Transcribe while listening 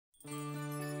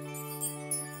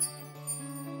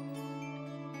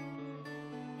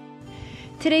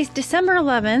Today's December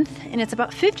 11th, and it's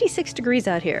about 56 degrees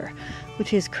out here,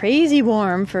 which is crazy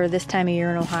warm for this time of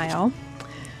year in Ohio.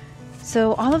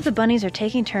 So all of the bunnies are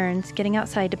taking turns getting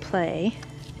outside to play,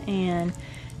 and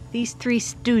these three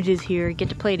stooges here get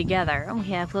to play together. We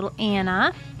have little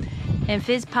Anna, and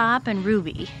Fizz Pop, and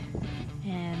Ruby,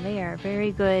 and they are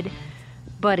very good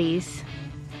buddies.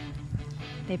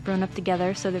 They've grown up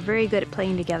together, so they're very good at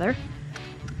playing together.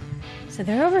 So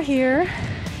they're over here,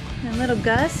 and little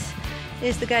Gus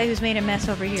is the guy who's made a mess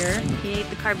over here. He ate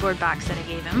the cardboard box that I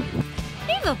gave him.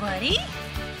 Here you go, buddy.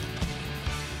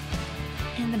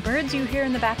 And the birds you hear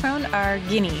in the background are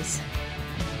guineas.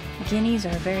 Guineas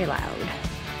are very loud,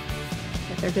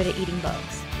 but they're good at eating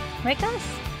bugs. Right, Gus?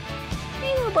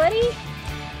 Hey, little buddy.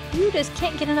 You just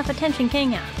can't get enough attention,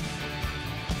 can ya?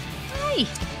 Hi.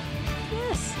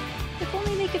 Yes. If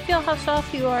only they could feel how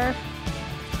soft you are.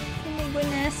 Oh my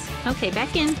goodness. Okay,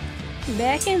 back in.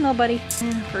 Back in, little buddy.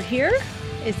 And over here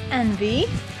is Envy.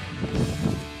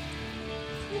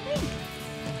 What do you think?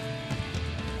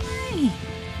 Hi.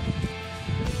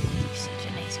 You're such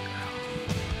a nice girl.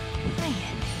 Hi,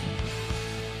 Envy.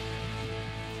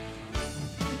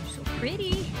 You're so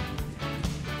pretty.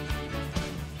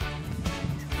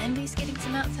 So Envy's getting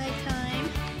some outside time.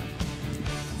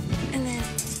 And then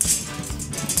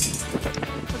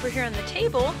over here on the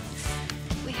table,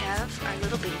 we have our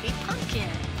little baby Pumpkin.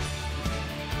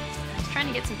 Trying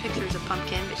to get some pictures of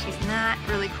Pumpkin, but she's not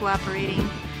really cooperating.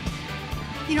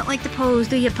 You don't like to pose,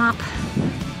 do you, Pump?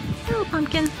 Hello,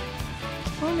 Pumpkin.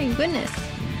 Oh my goodness.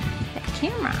 That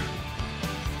camera.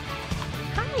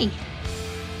 Hi.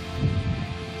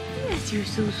 Yes, you're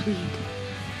so sweet.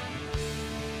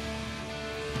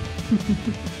 Hey,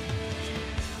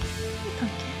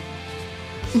 Pumpkin.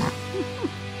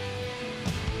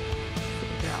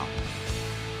 Good girl.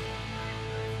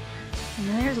 And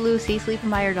then there's Lucy sleeping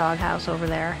by her doghouse over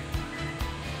there.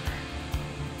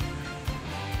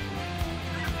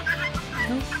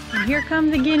 Oh, and here come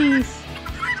the guineas.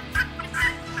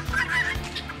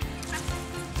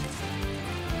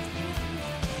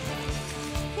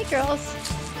 Hey, girls.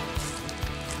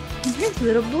 And here's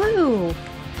little Blue.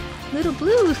 Little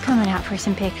Blue's coming out for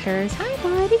some pictures. Hi,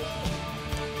 buddy.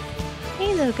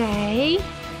 Hey, little guy.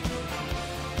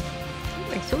 You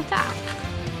are so tough.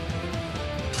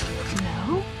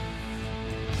 No?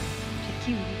 It's a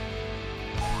cutie.